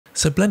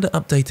So Blender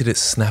updated its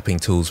snapping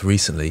tools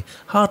recently,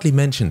 hardly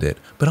mentioned it,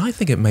 but I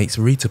think it makes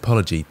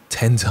retopology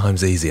 10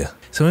 times easier.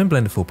 So I'm in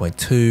Blender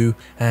 4.2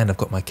 and I've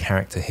got my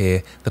character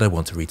here that I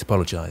want to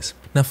retopologize.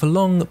 Now for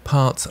long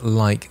parts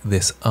like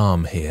this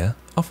arm here,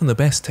 often the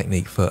best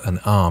technique for an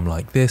arm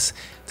like this,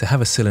 to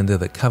have a cylinder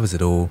that covers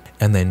it all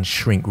and then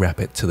shrink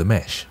wrap it to the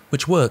mesh,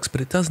 which works,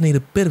 but it does need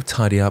a bit of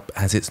tidy up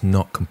as it's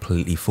not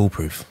completely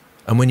foolproof.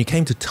 And when you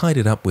came to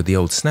tidy it up with the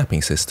old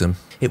snapping system,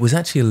 it was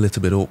actually a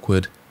little bit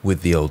awkward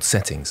with the old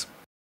settings.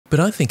 But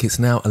I think it's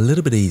now a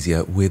little bit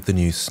easier with the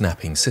new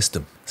snapping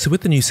system. So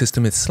with the new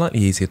system, it's slightly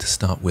easier to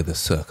start with a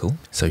circle.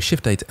 So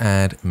Shift-A to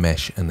add,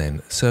 mesh, and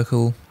then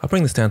circle. I'll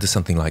bring this down to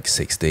something like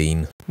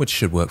 16, which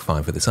should work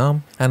fine for this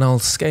arm, and I'll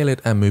scale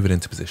it and move it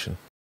into position.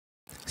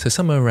 So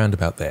somewhere around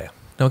about there.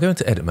 Now I'll go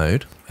into edit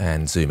mode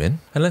and zoom in,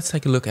 and let's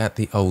take a look at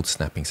the old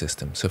snapping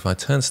system. So if I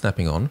turn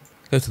snapping on,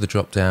 go to the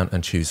drop down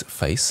and choose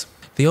face.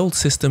 The old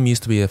system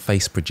used to be a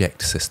face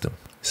project system.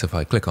 So if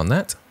I click on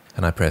that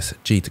and I press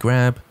G to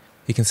grab,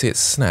 you can see it's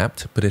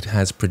snapped, but it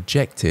has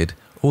projected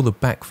all the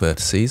back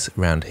vertices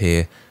around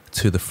here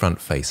to the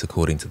front face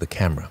according to the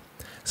camera.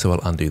 So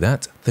I'll undo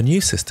that. The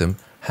new system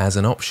has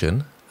an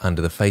option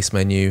under the face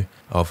menu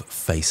of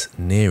face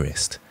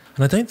nearest.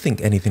 And I don't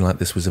think anything like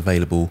this was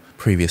available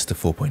previous to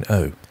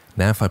 4.0.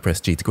 Now if I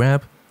press G to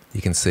grab,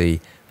 you can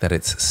see that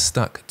it's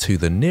stuck to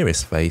the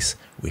nearest face,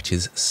 which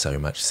is so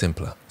much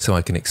simpler. So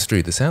I can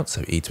extrude this out,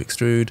 so E to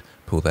extrude,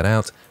 pull that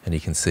out, and you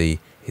can see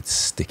it's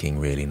sticking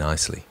really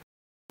nicely.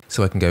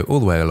 So I can go all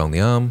the way along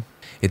the arm.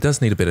 It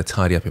does need a bit of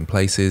tidy up in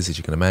places, as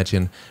you can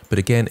imagine, but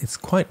again, it's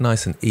quite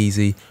nice and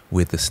easy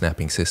with the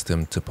snapping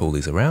system to pull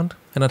these around,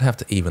 and I'd have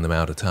to even them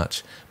out a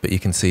touch, but you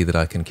can see that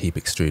I can keep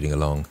extruding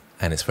along,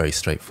 and it's very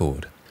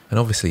straightforward. And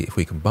obviously, if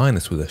we combine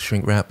this with a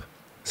shrink wrap,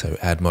 so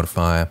add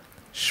modifier,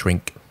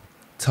 shrink,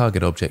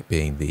 target object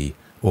being the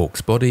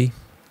orc's body,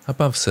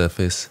 above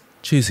surface,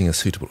 choosing a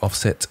suitable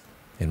offset,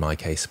 in my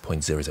case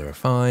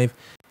 0.005,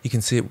 you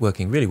can see it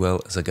working really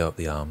well as I go up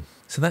the arm.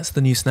 So that's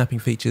the new snapping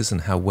features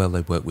and how well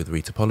they work with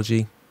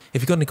retopology.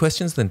 If you've got any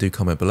questions, then do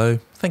comment below.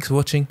 Thanks for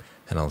watching,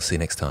 and I'll see you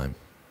next time.